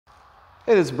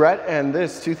It is Brett, and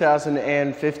this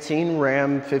 2015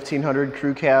 Ram 1500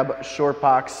 Crew Cab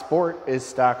Shortbox Sport is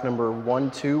stock number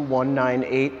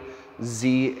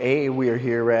 12198ZA. We are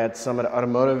here at Summit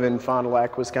Automotive in Fond du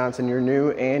Lac, Wisconsin, your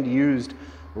new and used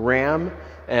Ram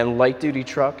and light-duty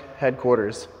truck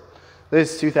headquarters.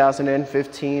 This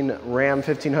 2015 Ram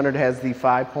 1500 has the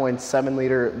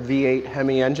 5.7-liter V8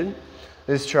 Hemi engine.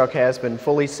 This truck has been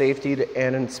fully safetied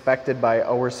and inspected by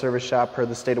our service shop per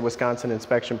the state of Wisconsin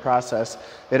inspection process.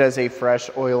 It has a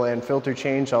fresh oil and filter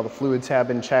change. All the fluids have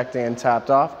been checked and topped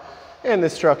off. And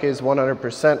this truck is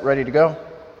 100% ready to go.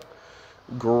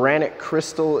 Granite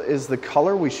Crystal is the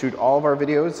color. We shoot all of our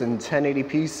videos in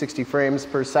 1080p, 60 frames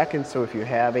per second. So if you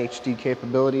have HD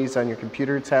capabilities on your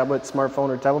computer, tablet, smartphone,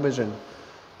 or television,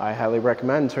 I highly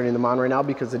recommend turning them on right now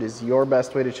because it is your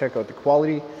best way to check out the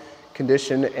quality,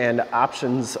 condition, and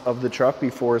options of the truck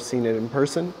before seeing it in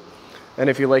person. And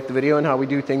if you like the video and how we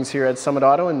do things here at Summit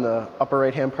Auto, in the upper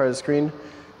right hand part of the screen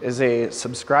is a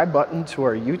subscribe button to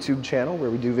our YouTube channel where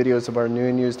we do videos of our new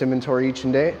and used inventory each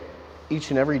and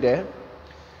every day.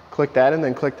 Click that and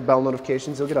then click the bell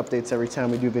notifications. You'll get updates every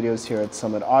time we do videos here at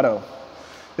Summit Auto.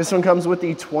 This one comes with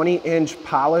the 20-inch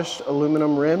polished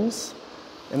aluminum rims,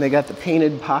 and they got the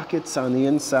painted pockets on the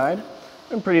inside.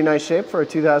 In pretty nice shape for a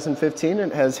 2015.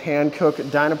 It has Hankook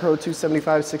Dynapro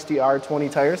 275/60R20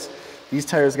 tires. These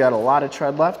tires got a lot of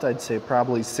tread left. I'd say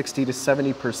probably 60 to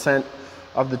 70%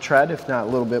 of the tread, if not a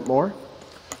little bit more.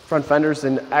 Front fender's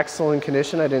in excellent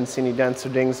condition. I didn't see any dents or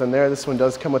dings on there. This one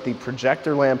does come with the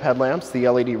Projector lamp headlamps, the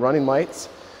LED running lights,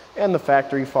 and the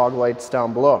factory fog lights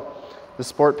down below. The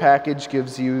Sport package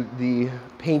gives you the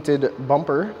painted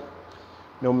bumper.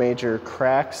 No major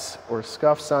cracks or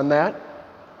scuffs on that.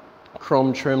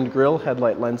 Chrome trimmed grille,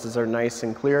 headlight lenses are nice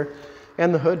and clear,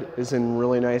 and the hood is in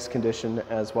really nice condition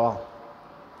as well.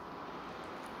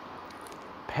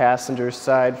 Passenger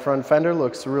side front fender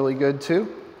looks really good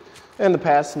too. And the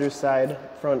passenger side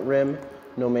front rim,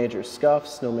 no major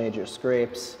scuffs, no major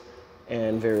scrapes,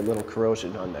 and very little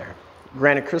corrosion on there.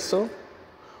 Granite Crystal,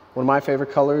 one of my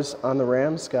favorite colors on the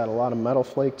Rams, got a lot of metal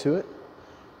flake to it.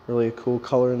 Really a cool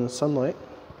color in the sunlight.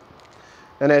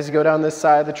 And as you go down this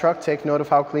side of the truck, take note of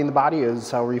how clean the body is,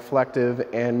 how reflective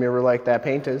and mirror-like that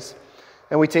paint is.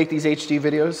 And we take these HD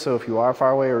videos, so if you are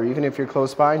far away or even if you're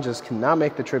close by and just cannot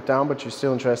make the trip down, but you're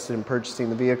still interested in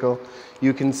purchasing the vehicle,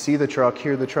 you can see the truck,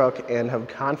 hear the truck, and have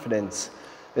confidence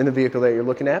in the vehicle that you're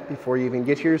looking at before you even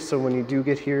get here. So when you do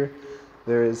get here,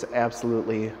 there is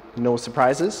absolutely no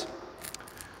surprises.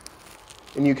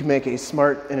 And you can make a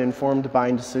smart and informed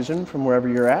buying decision from wherever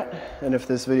you're at. And if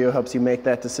this video helps you make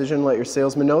that decision, let your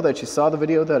salesman know that you saw the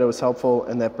video, that it was helpful,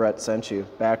 and that Brett sent you.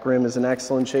 Back rim is in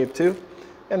excellent shape too.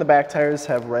 And the back tires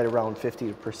have right around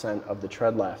 50% of the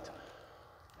tread left.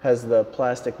 Has the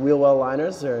plastic wheel well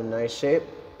liners, they're in nice shape.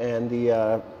 And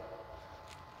the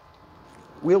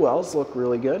wheel wells look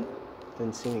really good.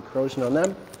 Didn't see any corrosion on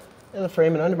them. And the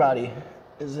frame and underbody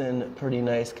is in pretty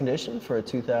nice condition for a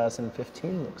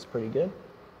 2015, looks pretty good.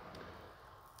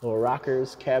 Little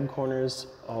rockers, cab corners,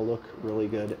 all look really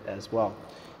good as well.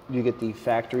 You get the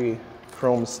factory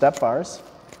chrome step bars.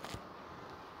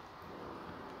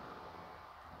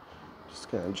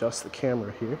 Just gonna adjust the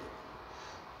camera here.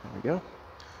 There we go.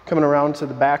 Coming around to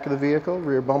the back of the vehicle,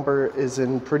 rear bumper is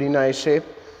in pretty nice shape.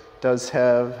 Does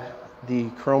have the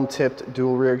chrome tipped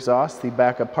dual rear exhaust, the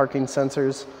backup parking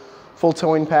sensors, full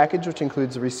towing package, which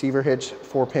includes a receiver hitch,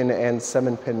 4-pin and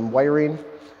 7-pin wiring.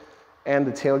 And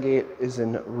the tailgate is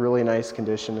in really nice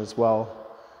condition as well.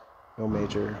 No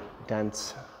major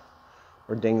dents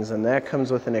or dings on that.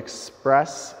 Comes with an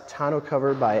express tonneau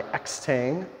cover by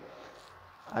X-Tang.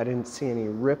 I didn't see any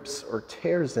rips or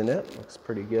tears in it. Looks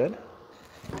pretty good.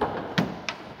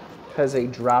 Has a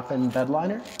drop-in bed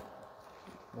liner.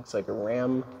 Looks like a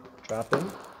Ram drop-in.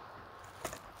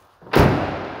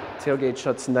 Tailgate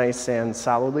shuts nice and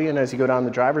solidly, and as you go down the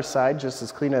driver's side, just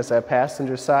as clean as that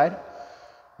passenger side.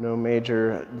 No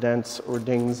major dents or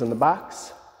dings in the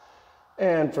box.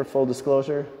 And for full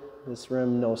disclosure, this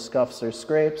rim, no scuffs or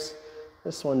scrapes.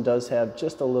 This one does have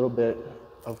just a little bit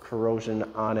of corrosion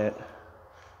on it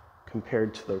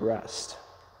compared to the rest.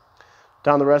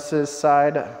 Down the rest of this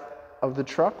side of the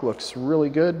truck looks really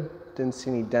good. Didn't see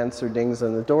any dents or dings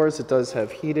on the doors. It does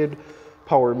have heated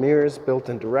power mirrors,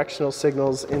 built-in directional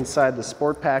signals. Inside the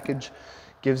Sport package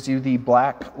gives you the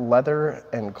black leather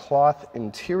and cloth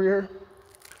interior.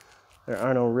 There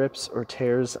are no rips or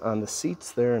tears on the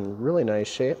seats. They're in really nice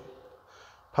shape.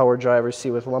 Power driver's seat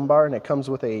with lumbar, and it comes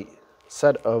with a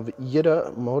set of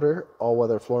Yita motor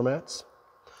all-weather floor mats,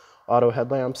 auto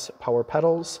headlamps, power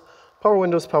pedals, power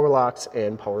windows, power locks,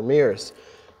 and power mirrors.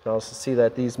 You can also see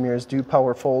that these mirrors do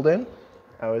power fold in.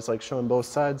 I always like showing both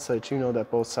sides so that you know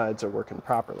that both sides are working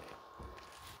properly.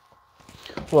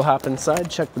 We'll hop inside,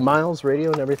 check the miles,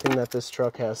 radio, and everything that this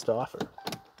truck has to offer.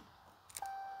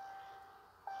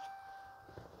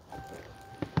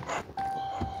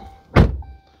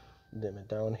 Dim it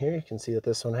down here. You can see that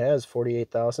this one has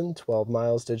 48,000, 12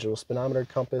 miles, digital speedometer,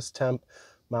 compass, temp,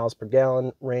 miles per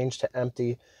gallon, range to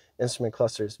empty, instrument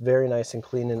clusters very nice and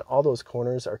clean, and all those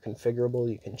corners are configurable.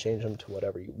 You can change them to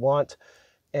whatever you want,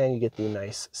 and you get the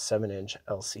nice 7-inch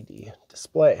LCD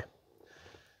display.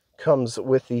 Comes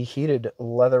with the heated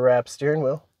leather wrap steering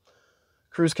wheel,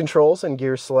 cruise controls and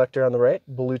gear selector on the right,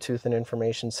 Bluetooth and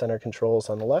information center controls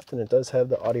on the left, and it does have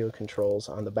the audio controls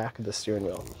on the back of the steering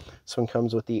wheel. This one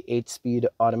comes with the 8-speed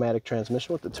automatic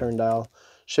transmission with the turn dial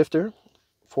shifter,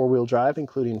 4-wheel drive,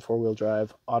 including 4-wheel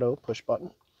drive auto push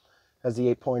button. Has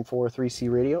the 8.4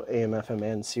 3C radio, AM, FM,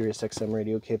 and Sirius XM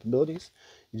radio capabilities.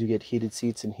 You do get heated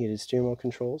seats and heated steering wheel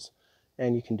controls,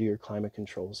 and you can do your climate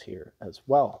controls here as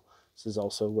well. This is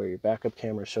also where your backup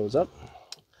camera shows up,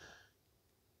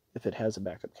 if it has a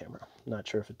backup camera. Not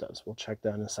sure if it does. We'll check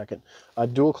that in a second.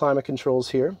 Dual climate controls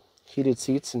here, heated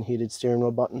seats and heated steering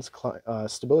wheel buttons,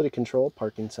 stability control,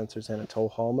 parking sensors, and a tow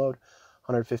haul mode.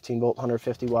 115 volt,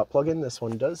 150 watt plug-in. This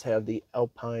one does have the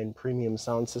Alpine premium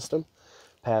sound system.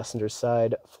 Passenger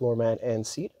side floor mat and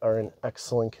seat are in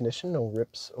excellent condition. No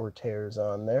rips or tears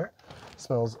on there.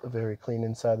 Smells very clean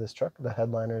inside this truck. The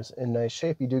headliner's in nice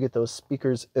shape. You do get those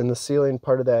speakers in the ceiling,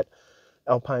 part of that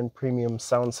Alpine premium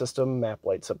sound system. Map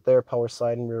lights up there, power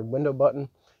slide and rear window button,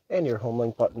 and your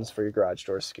Homelink buttons for your garage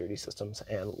door security systems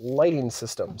and lighting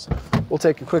systems. We'll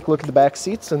take a quick look at the back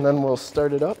seats and then we'll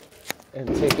start it up and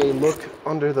take a look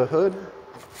under the hood.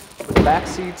 The back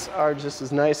seats are just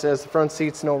as nice as the front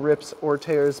seats, no rips or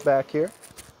tears back here.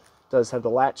 Does have the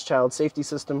Latch child safety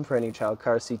system for any child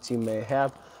car seats you may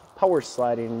have. Power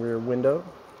sliding rear window.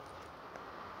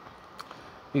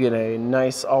 You get a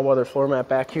nice all-weather floor mat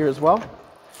back here as well.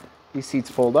 These seats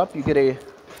fold up. You get a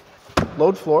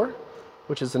load floor,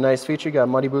 which is a nice feature. You got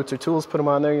muddy boots or tools, put them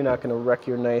on there. You're not going to wreck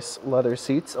your nice leather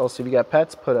seats. Also, if you got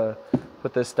pets, put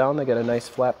this down. They got a nice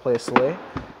flat place to lay.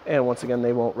 And once again,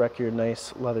 they won't wreck your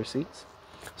nice leather seats.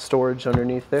 Storage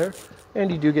underneath there.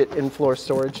 And you do get in-floor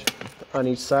storage on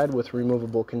each side with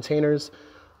removable containers.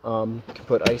 You can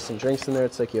put ice and drinks in there.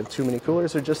 It's like you have too many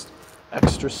coolers or just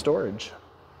extra storage.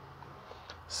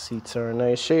 Seats are in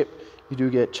nice shape. You do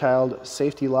get child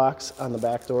safety locks on the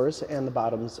back doors, and the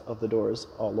bottoms of the doors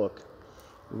all look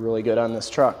really good on this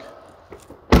truck.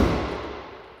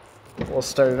 We'll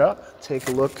start it up, take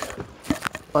a look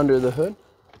under the hood.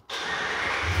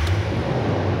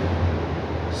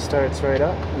 Starts right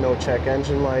up, no check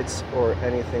engine lights or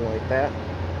anything like that.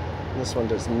 And this one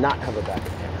does not have a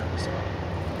backup camera. So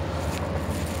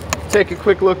take a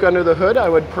quick look under the hood. I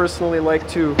would personally like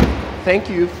to thank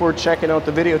you for checking out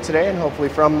the video today, and hopefully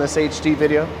from this HD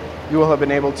video you will have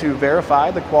been able to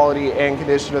verify the quality and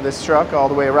condition of this truck all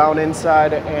the way around,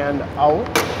 inside and out.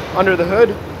 Under the hood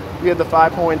we have the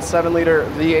 5.7 liter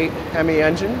V8 Hemi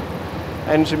engine.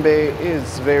 Engine bay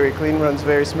is very clean, runs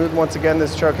very smooth. Once again,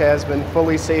 this truck has been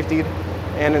fully safetied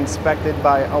and inspected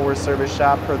by our service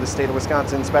shop per the state of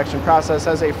Wisconsin inspection process.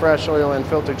 Has a fresh oil and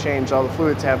filter change. All the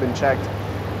fluids have been checked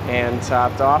and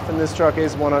topped off, and this truck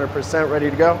is 100%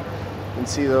 ready to go. You can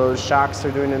see those shocks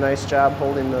are doing a nice job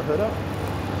holding the hood up.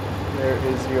 There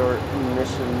is your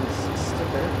emissions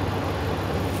sticker.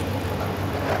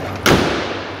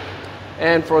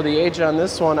 And for the age on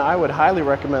this one, I would highly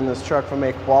recommend this truck from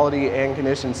a quality and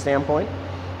condition standpoint.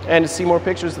 And to see more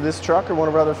pictures of this truck or one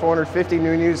of our other 450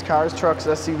 new and used cars, trucks,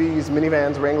 SUVs,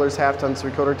 minivans, Wranglers, half tons,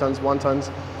 3/4 tons, 1 tons,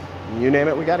 you name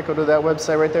it, we got to go to that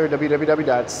website right there,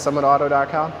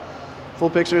 www.summitauto.com. Full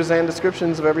pictures and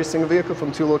descriptions of every single vehicle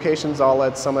from 2 locations, all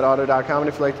at summitauto.com. And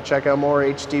if you'd like to check out more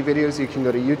HD videos, you can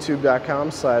go to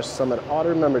youtube.com/summitauto.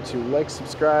 Remember to like,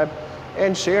 subscribe,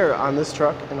 and share on this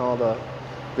truck and all the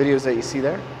videos that you see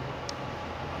there.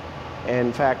 And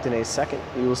in fact, in a second,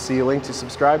 you will see a link to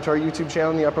subscribe to our YouTube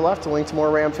channel in the upper left, a link to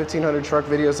more Ram 1500 truck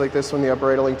videos like this one in the upper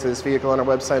right, a link to this vehicle on our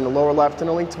website in the lower left, and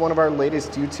a link to one of our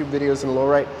latest YouTube videos in the lower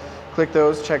right. Click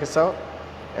those, check us out,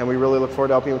 and we really look forward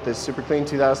to helping you with this super clean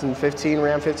 2015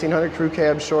 Ram 1500 Crew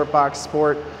Cab Shortbox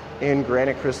Sport in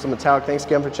Granite Crystal Metallic. Thanks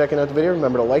again for checking out the video.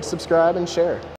 Remember to like, subscribe, and share.